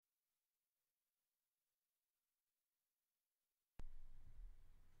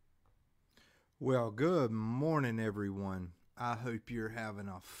Well, good morning, everyone. I hope you're having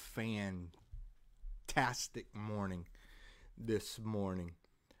a fantastic morning this morning.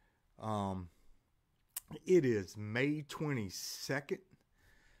 Um, it is May 22nd,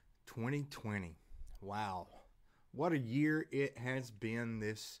 2020. Wow. What a year it has been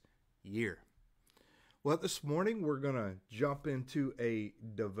this year. Well, this morning we're going to jump into a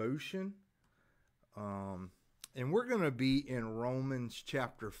devotion. And we're going to be in Romans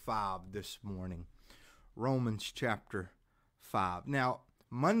chapter 5 this morning. Romans chapter 5. Now,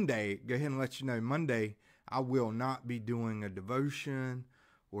 Monday, go ahead and let you know, Monday, I will not be doing a devotion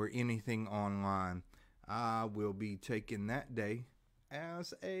or anything online. I will be taking that day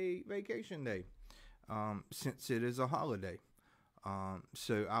as a vacation day since it is a holiday.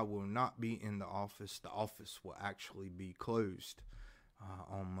 So I will not be in the office. The office will actually be closed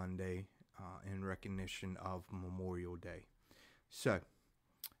on Monday in recognition of Memorial Day. So,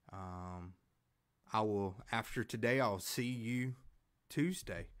 I will, after today, I'll see you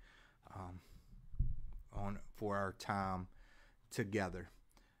Tuesday for our time together.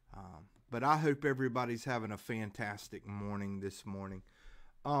 But I hope everybody's having a fantastic morning this morning.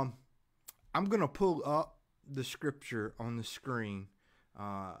 I'm going to pull up the scripture on the screen,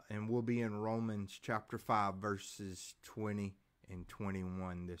 and we'll be in Romans chapter 5, verses 20 and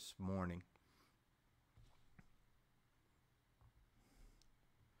 21 this morning.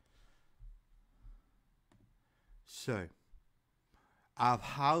 So, I've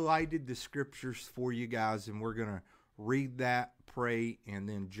highlighted the scriptures for you guys, and we're going to read that, pray, and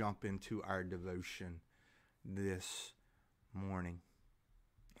then jump into our devotion this morning.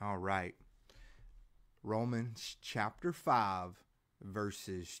 All right. Romans chapter 5,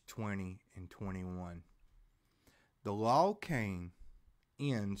 verses 20 and 21. The law came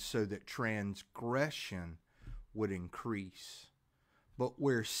in so that transgression would increase. But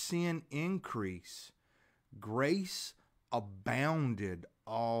where sin increased, grace abounded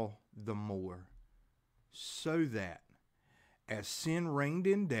all the more, so that as sin reigned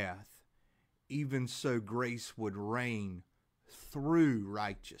in death, even so grace would reign through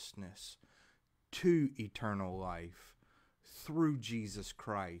righteousness to eternal life through Jesus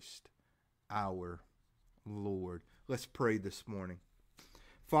Christ our Lord. Let's pray this morning.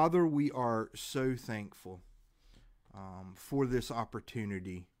 Father, we are so thankful for this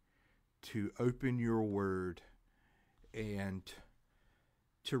opportunity to open your word and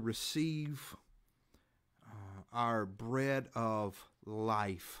to receive our bread of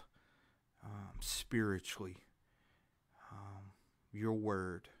life spiritually, your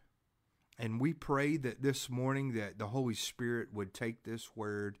word. And we pray that this morning that the Holy Spirit would take this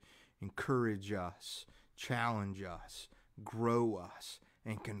word, encourage us, challenge us, grow us,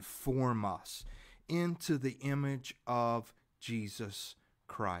 and conform us into the image of Jesus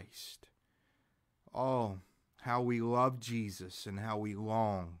Christ. Oh, how we love Jesus and how we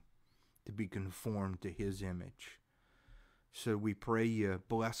long to be conformed to his image. So we pray you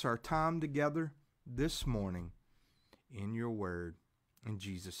bless our time together this morning in your word. In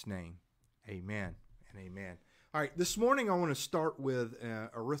Jesus' name, amen and amen. All right, this morning I want to start with an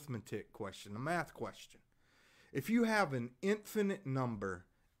arithmetic question, a math question. If you have an infinite number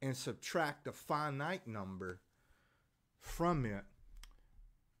and subtract a finite number from it,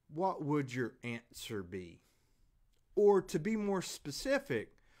 what would your answer be? Or to be more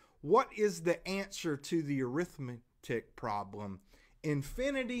specific, what is the answer to the arithmetic problem?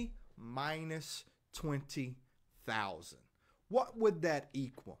 Infinity minus 20,000. What would that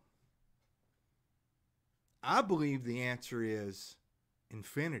equal? I believe the answer is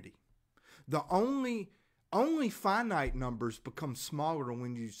infinity. The only finite numbers become smaller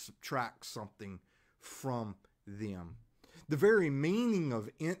when you subtract something from them. The very meaning of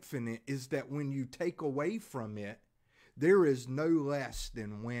infinite is that when you take away from it, there is no less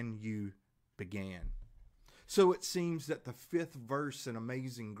than when you began. So it seems that the fifth verse in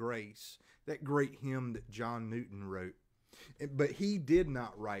Amazing Grace, that great hymn that John Newton wrote, but he did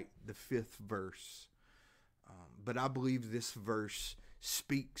not write the fifth verse. But I believe this verse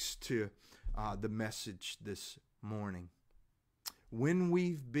speaks to the message this morning. When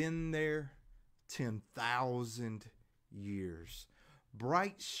we've been there 10,000 years,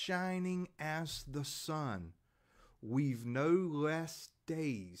 bright shining as the sun, we've no less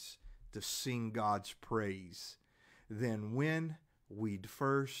days to sing God's praise than when we'd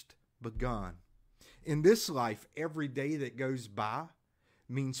first begun. In this life, every day that goes by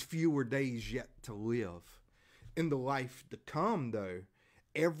means fewer days yet to live. In the life to come, though,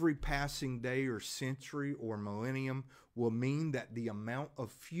 every passing day or century or millennium will mean that the amount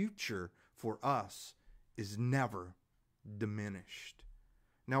of future for us is never diminished.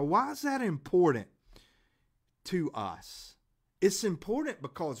 Now, why is that important to us? It's important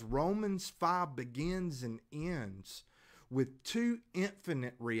because Romans 5 begins and ends with two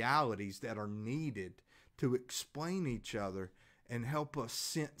infinite realities that are needed to explain each other and help us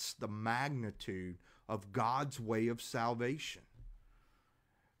sense the magnitude of God's way of salvation.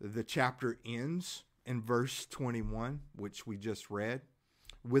 The chapter ends in verse 21, which we just read,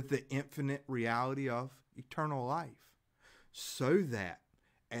 with the infinite reality of eternal life, so that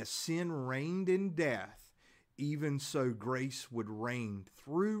as sin reigned in death, even so grace would reign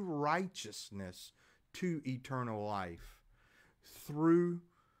through righteousness to eternal life, through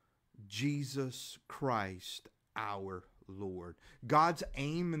Jesus Christ our Lord. God's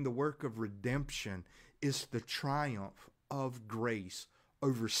aim in the work of redemption is the triumph of grace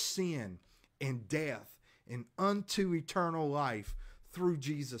over sin and death and unto eternal life through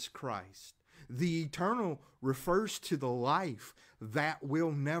Jesus Christ. The eternal refers to the life that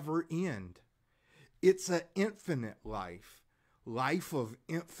will never end. It's an infinite life, life of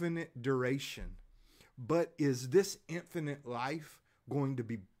infinite duration. But is this infinite life going to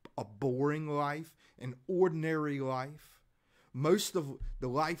be a boring life, an ordinary life? Most of the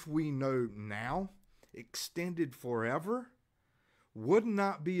life we know now, extended forever, would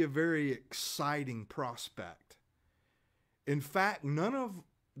not be a very exciting prospect. In fact, none of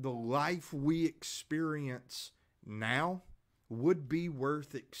the life we experience now would be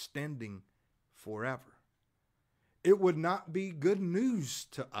worth extending forever. It would not be good news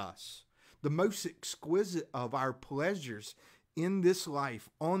to us. The most exquisite of our pleasures in this life,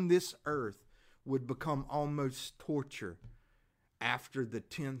 on this earth, would become almost torture after the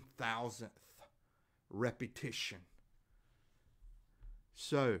 10,000th repetition.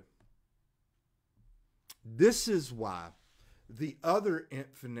 So, this is why the other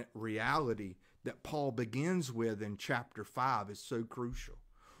infinite reality that Paul begins with in chapter 5 is so crucial.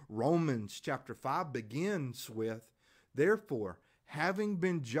 Romans chapter 5 begins with, therefore, having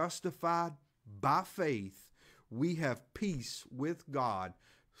been justified by faith, we have peace with God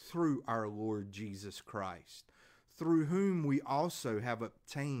through our Lord Jesus Christ, through whom we also have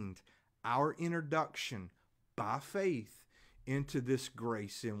obtained our introduction by faith into this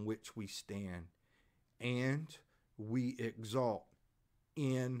grace in which we stand, and we exalt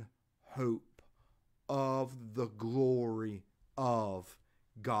in hope of the glory of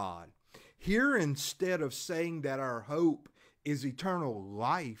God. Here, instead of saying that our hope is eternal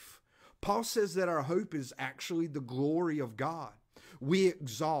life, Paul says that our hope is actually the glory of God. We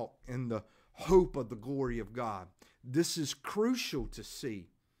exalt in the hope of the glory of God. This is crucial to see,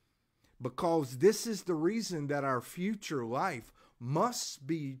 because this is the reason that our future life must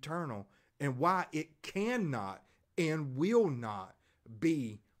be eternal, and why it cannot and will not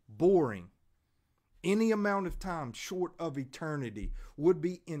be boring. Any amount of time short of eternity would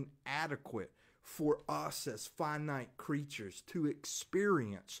be inadequate for us as finite creatures to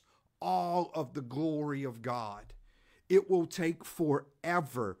experience all of the glory of God. It will take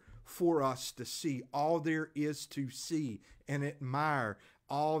forever for us to see all there is to see and admire,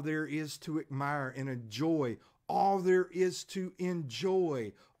 all there is to admire and enjoy, all there is to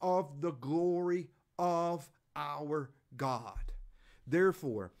enjoy of the glory of our God.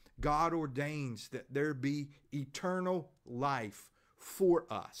 Therefore, God ordains that there be eternal life for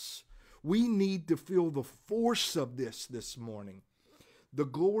us. We need to feel the force of this morning. The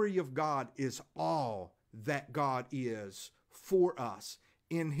glory of God is all that God is for us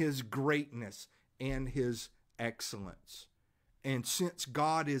in His greatness and His excellence. And since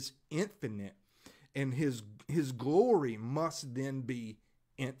God is infinite, and His glory must then be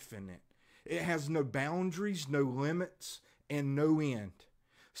infinite. It has no boundaries, no limits, and no end.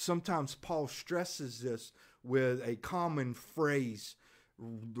 Sometimes Paul stresses this with a common phrase,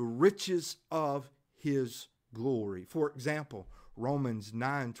 the riches of His glory. For example, Romans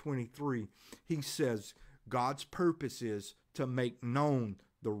 9:23, he says, God's purpose is to make known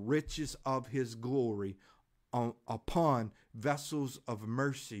the riches of His glory upon vessels of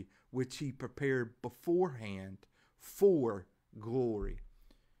mercy, which He prepared beforehand for glory.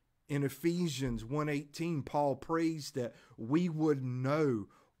 In Ephesians 1:18, Paul prays that we would know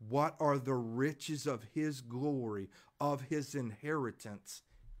what are the riches of His glory, of His inheritance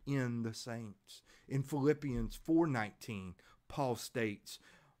in the saints. In Philippians 4:19, Paul states,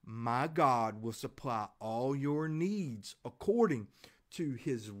 my God will supply all your needs according to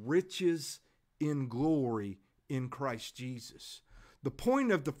His riches in glory in Christ Jesus. The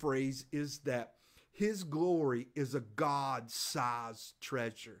point of the phrase is that His glory is a God-sized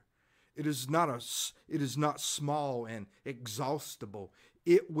treasure. It is not small and exhaustible.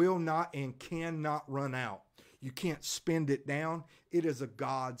 It will not and cannot run out. You can't spend it down. It is a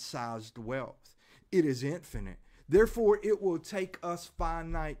God-sized wealth. It is infinite. Therefore, it will take us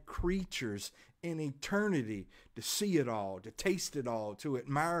finite creatures in eternity to see it all, to taste it all, to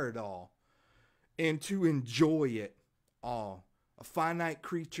admire it all, and to enjoy it all. A finite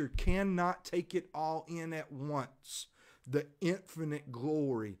creature cannot take it all in at once. The infinite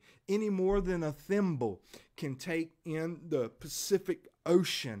glory, any more than a thimble can take in the Pacific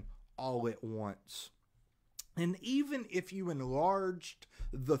Ocean all at once. And even if you enlarged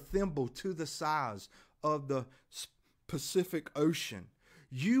the thimble to the size of the Pacific Ocean,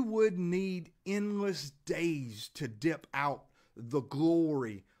 you would need endless days to dip out the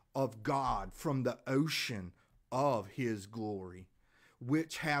glory of God from the ocean of His glory,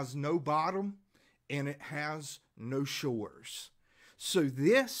 which has no bottom and it has no shores. So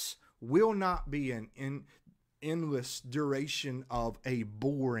this will not be an endless duration of a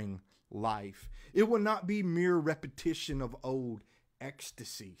boring life. It will not be mere repetition of old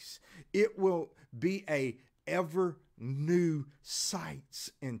ecstasies. It will be a ever new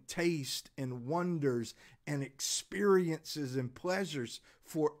sights and taste and wonders and experiences and pleasures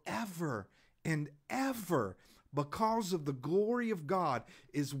forever and ever, because of the glory of God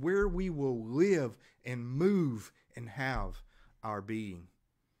is where we will live and move and have our being.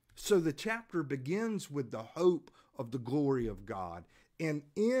 So the chapter begins with the hope of the glory of God and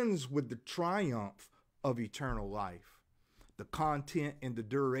ends with the triumph of eternal life, the content and the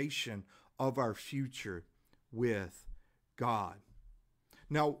duration of our future with God.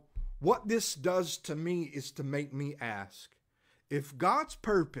 Now, what this does to me is to make me ask, if God's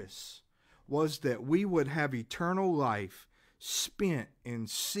purpose was that we would have eternal life spent in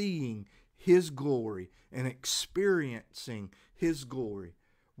seeing His glory and experiencing His glory,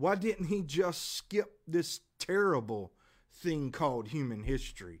 why didn't He just skip this terrible thing called human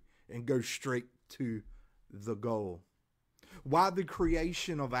history and go straight to the goal? Why the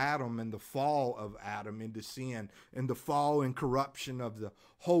creation of Adam and the fall of Adam into sin and the fall and corruption of the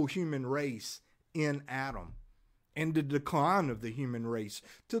whole human race in Adam and the decline of the human race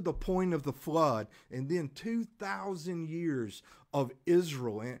to the point of the flood, and then 2,000 years of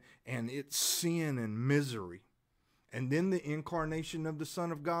Israel and its sin and misery, and then the incarnation of the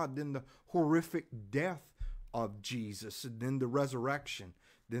Son of God, then the horrific death of Jesus, and then the resurrection,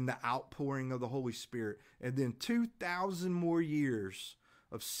 then the outpouring of the Holy Spirit, and then 2,000 more years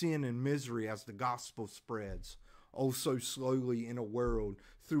of sin and misery as the gospel spreads, oh so slowly in a world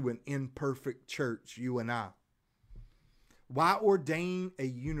through an imperfect church, you and I. Why ordain a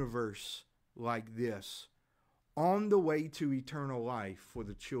universe like this on the way to eternal life for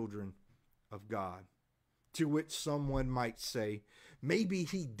the children of God? To which someone might say, maybe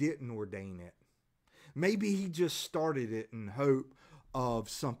He didn't ordain it. Maybe He just started it in hope of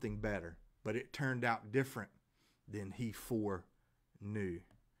something better, but it turned out different than He foreknew.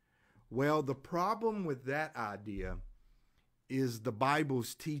 Well, the problem with that idea is the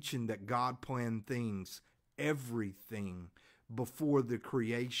Bible's teaching that God planned things, everything, before the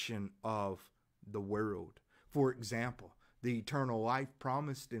creation of the world. For example, the eternal life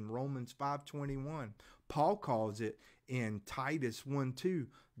promised in Romans 5:21. Paul calls it in Titus 1:2,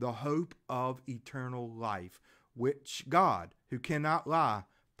 the hope of eternal life, which God, who cannot lie,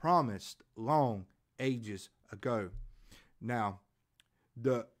 promised long ages ago. Now,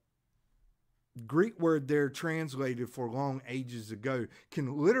 the Greek word there translated for long ages ago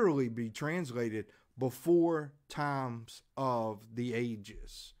can literally be translated before times of the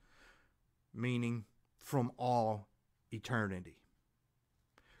ages, meaning from all eternity.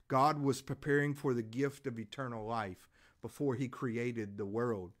 God was preparing for the gift of eternal life before He created the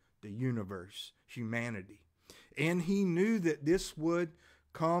world, the universe, humanity. And He knew that this would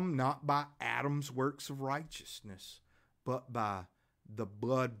come not by Adam's works of righteousness, but by the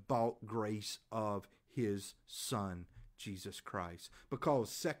blood-bought grace of His Son, Jesus Christ. Because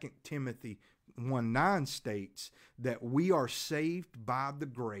 2 Timothy 1:9 states that we are saved by the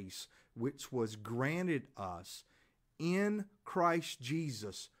grace which was granted us in Christ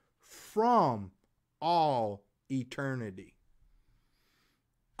Jesus from all eternity.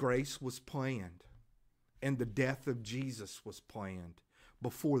 Grace was planned, and the death of Jesus was planned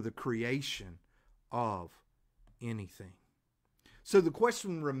before the creation of anything. So the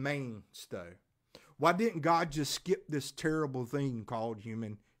question remains, though, why didn't God just skip this terrible thing called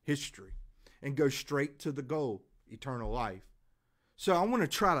human history and go straight to the goal, eternal life? So I want to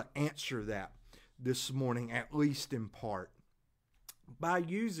try to answer that this morning, at least in part, by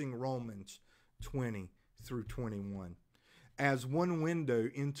using Romans 20 through 21 as one window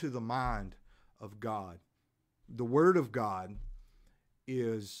into the mind of God. The Word of God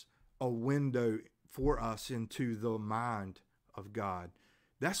is a window for us into the mind of God.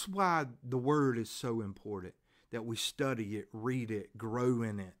 That's why the Word is so important, that we study it, read it, grow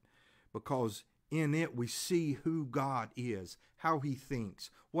in it, because in it we see who God is, how He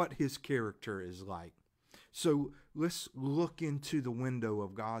thinks, what His character is like. So let's look into the window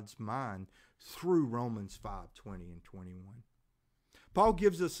of God's mind through Romans 5:20 and 21. Paul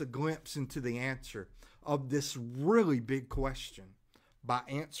gives us a glimpse into the answer of this really big question by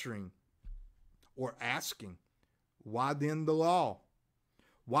answering or asking, why then the law?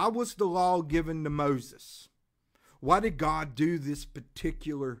 Why was the law given to Moses? Why did God do this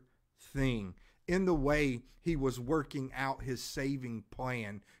particular thing in the way He was working out His saving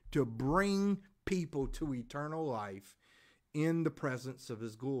plan to bring people to eternal life in the presence of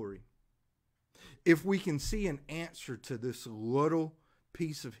His glory? If we can see an answer to this little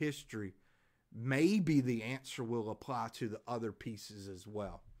piece of history, maybe the answer will apply to the other pieces as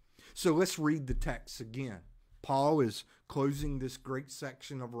well. So let's read the text again. Paul is closing this great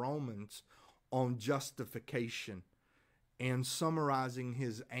section of Romans on justification and summarizing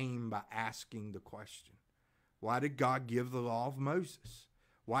his aim by asking the question, why did God give the law of Moses?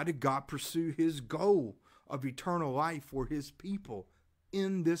 Why did God pursue His goal of eternal life for His people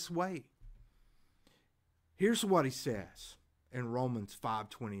in this way? Here's what he says in Romans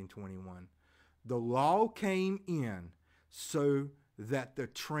 5:20 and 21. The law came in so that the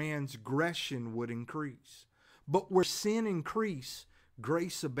transgression would increase. But where sin increased,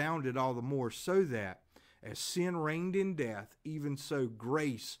 grace abounded all the more, so that as sin reigned in death, even so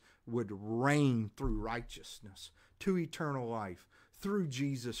grace would reign through righteousness to eternal life through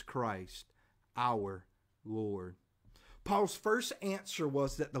Jesus Christ, our Lord. Paul's first answer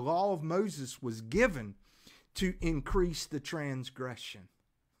was that the law of Moses was given to increase the transgression.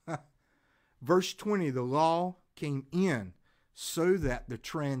 Verse 20, the law came in so that the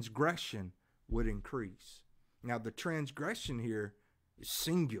transgression would increase. Now, the transgression here is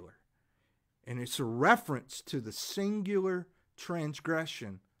singular, and it's a reference to the singular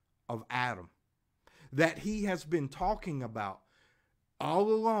transgression of Adam that he has been talking about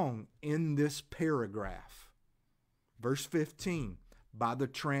all along in this paragraph. Verse 15, by the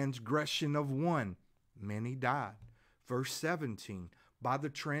transgression of one, many died. Verse 17, by the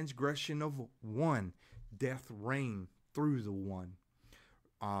transgression of one, death reigned through the one.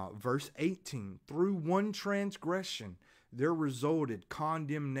 Verse 18, through one transgression, there resulted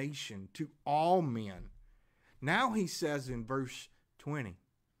condemnation to all men. Now he says in verse 20,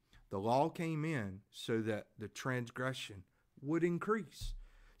 the law came in so that the transgression would increase.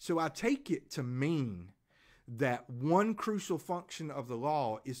 So I take it to mean that one crucial function of the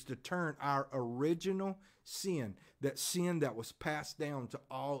law is to turn our original sin, that sin that was passed down to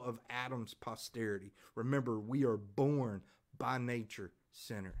all of Adam's posterity. Remember, we are born by nature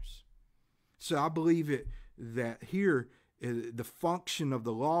sinners. So I believe that here the function of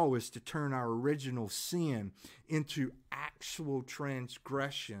the law is to turn our original sin into actual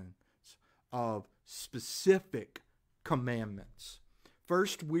transgressions of specific commandments.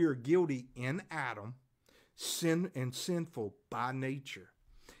 First, we are guilty in Adam, sin and sinful by nature.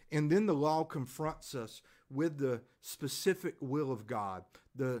 And then the law confronts us with the specific will of God,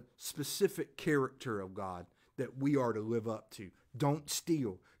 the specific character of God that we are to live up to. Don't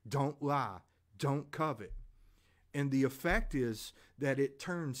steal, don't lie, don't covet. And the effect is that it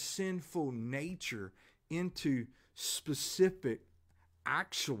turns sinful nature into specific,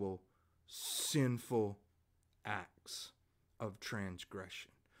 actual sinful acts of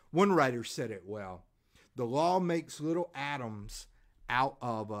transgression. One writer said it well. The law makes little atoms out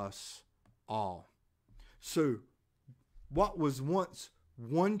of us all. So what was once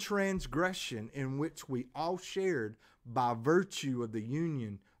one transgression in which we all shared by virtue of the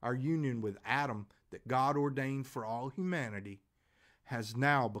union, our union with Adam that God ordained for all humanity, has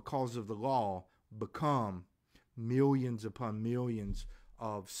now, because of the law, become millions upon millions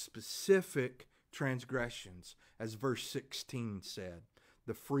of specific transgressions. As verse 16 said,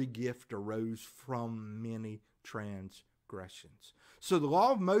 the free gift arose from many transgressions. So the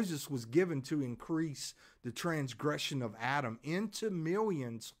law of Moses was given to increase the transgression of Adam into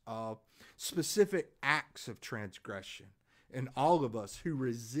millions of specific acts of transgression. And all of us who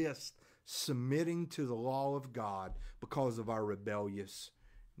resist submitting to the law of God because of our rebellious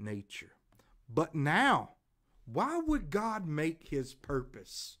nature. But now, why would God make his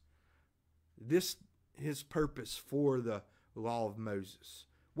purpose for the law of Moses?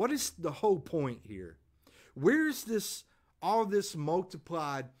 What is the whole point here? Where's all this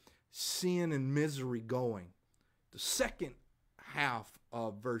multiplied sin and misery going? The second half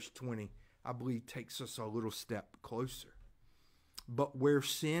of verse 20, I believe, takes us a little step closer. But where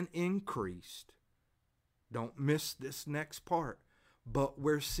sin increased, Don't miss this next part. But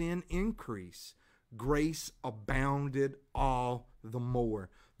where sin increased, grace abounded all the more.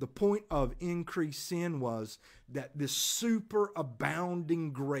 The point of increased sin was that this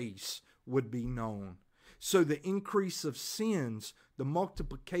superabounding grace would be known. So the increase of sins, the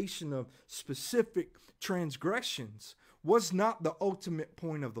multiplication of specific transgressions, was not the ultimate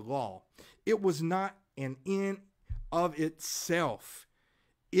point of the law. It was not an end of itself.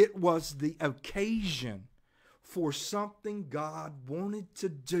 It was the occasion for something God wanted to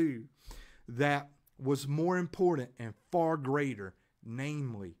do that was more important and far greater,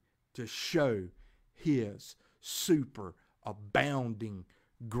 namely to show his super abounding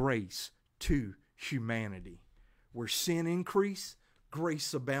grace to humanity. Where sin increased,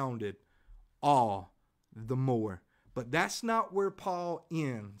 grace abounded all the more. But that's not where Paul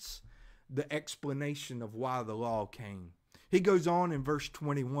ends the explanation of why the law came. He goes on in verse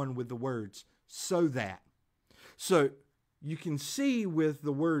 21 with the words, so that. So you can see with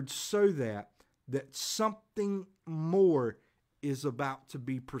the words so that something more is about to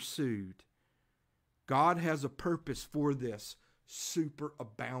be pursued. God has a purpose for this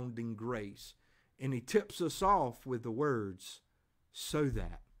superabounding grace. And he tips us off with the words, so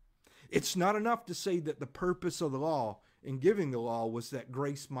that. It's not enough to say that the purpose of the law in giving the law was that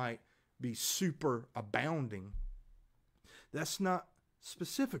grace might be superabounding. That's not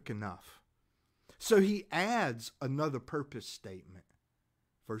specific enough. So he adds another purpose statement.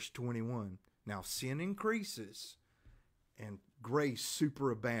 Verse 21. Now sin increases and grace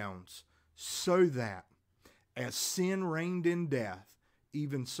superabounds, so that as sin reigned in death,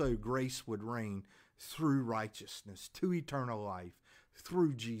 even so grace would reign through righteousness to eternal life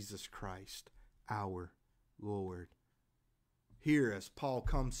through Jesus Christ, our Lord. Here, as Paul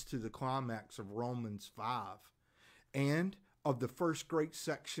comes to the climax of Romans 5 and of the first great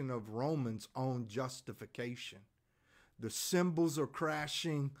section of Romans on justification, the cymbals are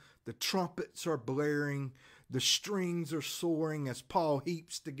crashing, the trumpets are blaring, the strings are soaring as Paul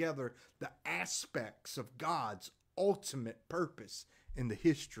heaps together the aspects of God's ultimate purpose in the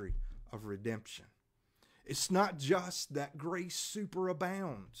history of redemption. It's not just that grace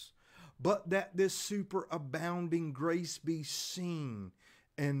superabounds, but that this superabounding grace be seen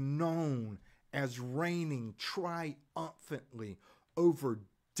and known as reigning triumphantly over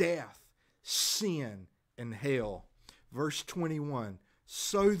death, sin, and hell. Verse 21,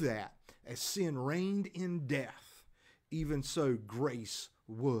 so that as sin reigned in death, even so grace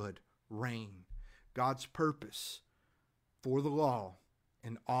would reign. God's purpose for the law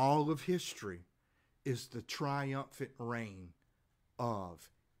in all of history is the triumphant reign of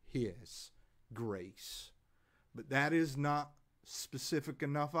his grace. But that is not specific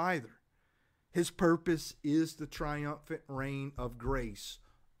enough either. His purpose is the triumphant reign of grace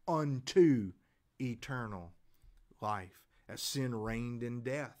unto eternal life. As sin reigned in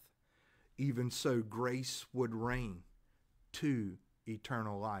death, even so grace would reign to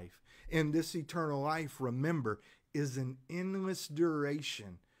eternal life. And this eternal life, remember, is an endless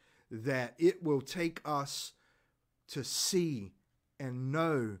duration that it will take us to see and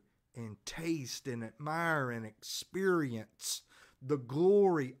know and taste and admire and experience the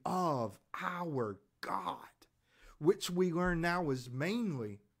glory of our God, which we learn now is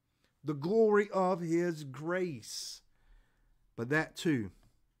mainly the glory of his grace. But that too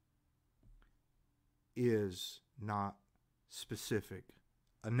is not specific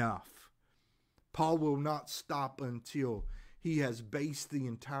enough. Paul will not stop until he has based the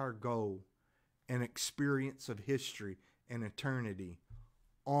entire goal and experience of history and eternity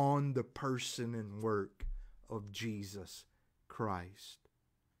on the person and work of Jesus Christ,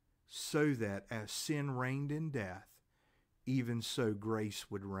 so that as sin reigned in death, even so grace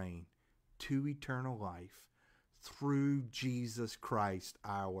would reign to eternal life through Jesus Christ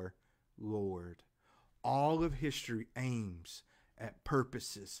our Lord. All of history aims at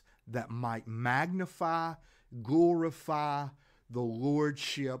purposes that might magnify, glorify the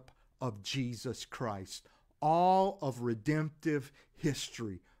lordship of Jesus Christ. All of redemptive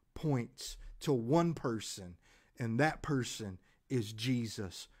history points to one person, and that person is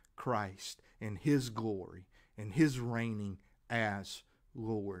Jesus Christ and his glory and his reigning as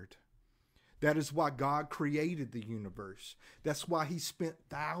Lord. That is why God created the universe. That's why he spent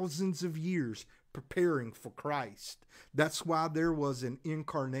thousands of years preparing for Christ. That's why there was an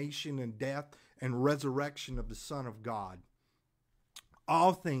incarnation and death and resurrection of the Son of God.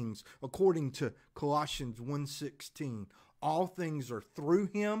 All things, according to Colossians 1:16, all things are through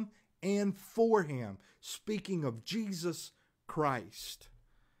him and for him. Speaking of Jesus Christ,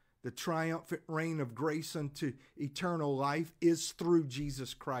 the triumphant reign of grace unto eternal life is through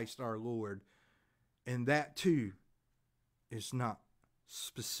Jesus Christ our Lord. And that too is not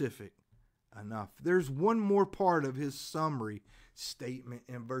specific enough. There's one more part of his summary statement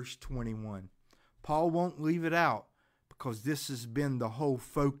in verse 21. Paul won't leave it out because this has been the whole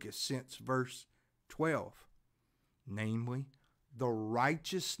focus since verse 12. Namely, the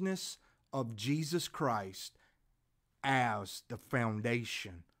righteousness of Jesus Christ as the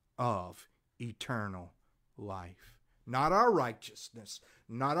foundation of eternal life. Not our righteousness,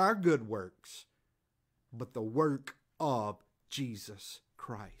 not our good works, but the work of Jesus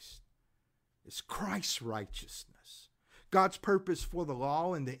Christ. It's Christ's righteousness. God's purpose for the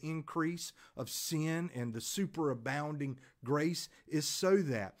law and the increase of sin and the superabounding grace is so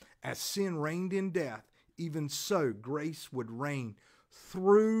that as sin reigned in death, even so grace would reign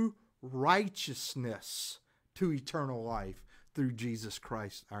through righteousness to eternal life through Jesus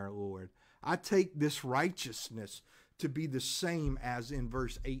Christ our Lord. I take this righteousness to be the same as in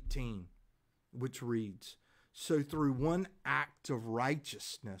verse 18, which reads, "So through one act of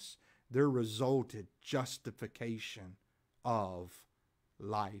righteousness there resulted justification of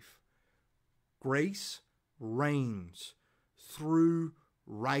life." Grace reigns through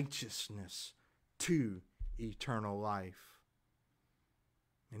righteousness to eternal life.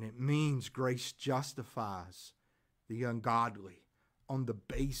 And it means grace justifies the ungodly on the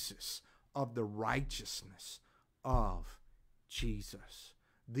basis of the righteousness of Jesus.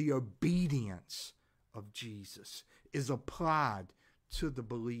 The obedience of Jesus is applied to the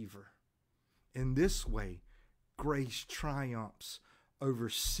believer. In this way, grace triumphs over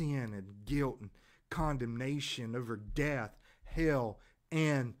sin and guilt and condemnation, over death, hell,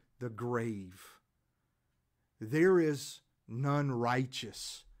 and the grave. There is none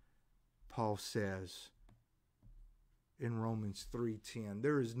righteous, Paul says in Romans 3:10.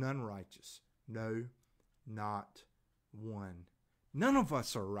 There is none righteous. No, not one. None of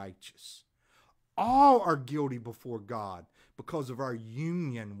us are righteous. All are guilty before God because of our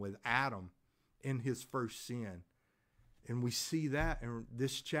union with Adam in his first sin. And we see that in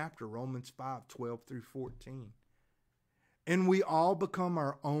this chapter, Romans 5:12 through 14. And we all become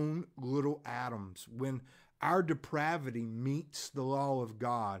our own little Adams when our depravity meets the law of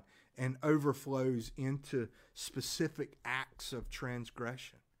God and overflows into specific acts of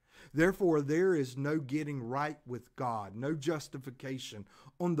transgression. Therefore, there is no getting right with God, no justification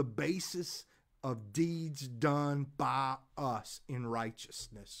on the basis of deeds done by us in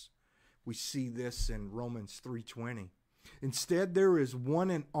righteousness. We see this in Romans 3:20. Instead, there is one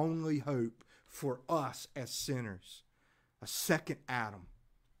and only hope for us as sinners. A second Adam,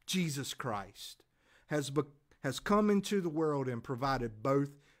 Jesus Christ, has come into the world and provided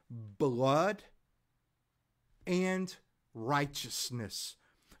both blood and righteousness.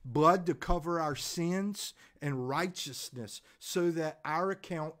 Blood to cover our sins and righteousness so that our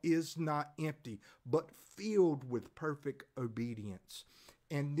account is not empty, but filled with perfect obedience.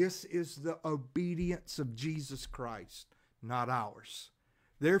 And this is the obedience of Jesus Christ, not ours.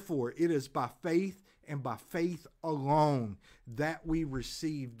 Therefore, it is by faith and by faith alone that we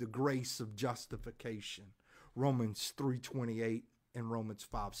receive the grace of justification. Romans 3:28 and Romans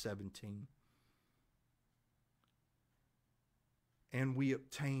 5:17. And we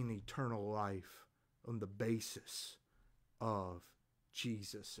obtain eternal life on the basis of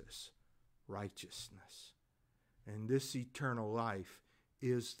Jesus' righteousness. And this eternal life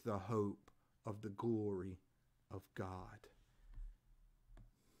is the hope of the glory of God.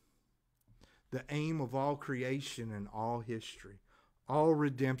 The aim of all creation and all history, all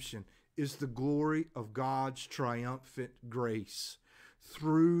redemption, is the glory of God's triumphant grace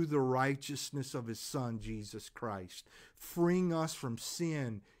through the righteousness of his Son, Jesus Christ, freeing us from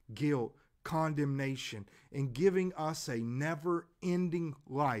sin, guilt, condemnation, and giving us a never-ending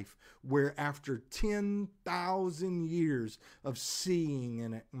life where after 10,000 years of seeing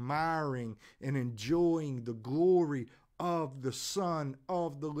and admiring and enjoying the glory of the Son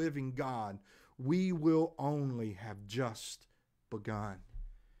of the living God, we will only have just begun.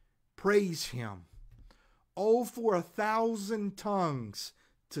 Praise him. Oh, for 1,000 tongues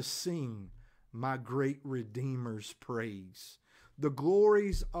to sing my great Redeemer's praise, the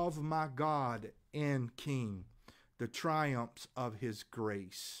glories of my God and King, the triumphs of his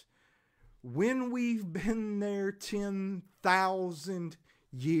grace. When we've been there 10,000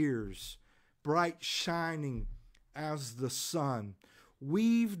 years, bright shining as the sun,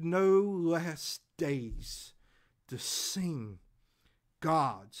 we've no less days to sing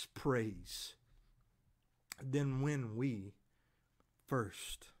God's praise than when we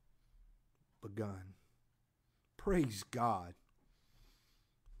first begun. Praise God.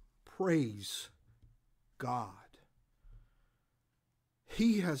 Praise God.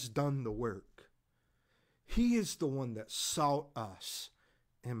 He has done the work. He is the one that sought us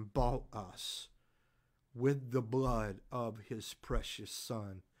and bought us with the blood of his precious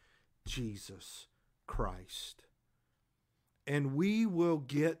Son, Jesus Christ. And we will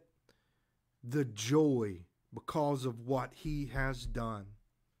get the joy because of what he has done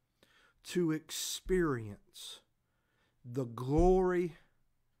to experience the glory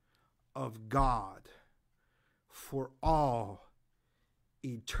of God for all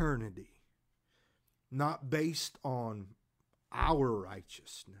eternity, not based on our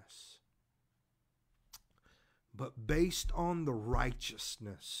righteousness, but based on the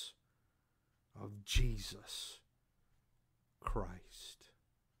righteousness of Jesus Christ.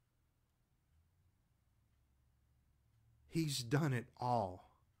 He's done it all,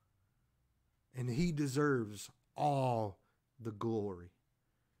 and he deserves all the glory.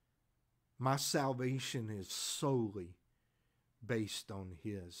 My salvation is solely based on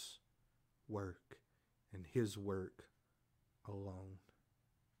his work and his work alone.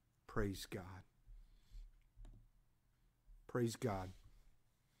 Praise God. Praise God.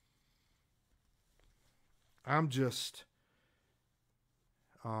 I'm just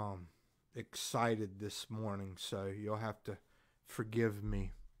excited this morning, so you'll have to forgive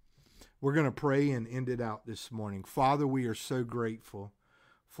me. We're going to pray and end it out this morning. Father, we are so grateful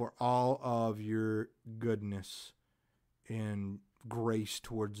for all of your goodness and grace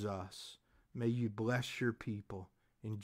towards us. May you bless your people.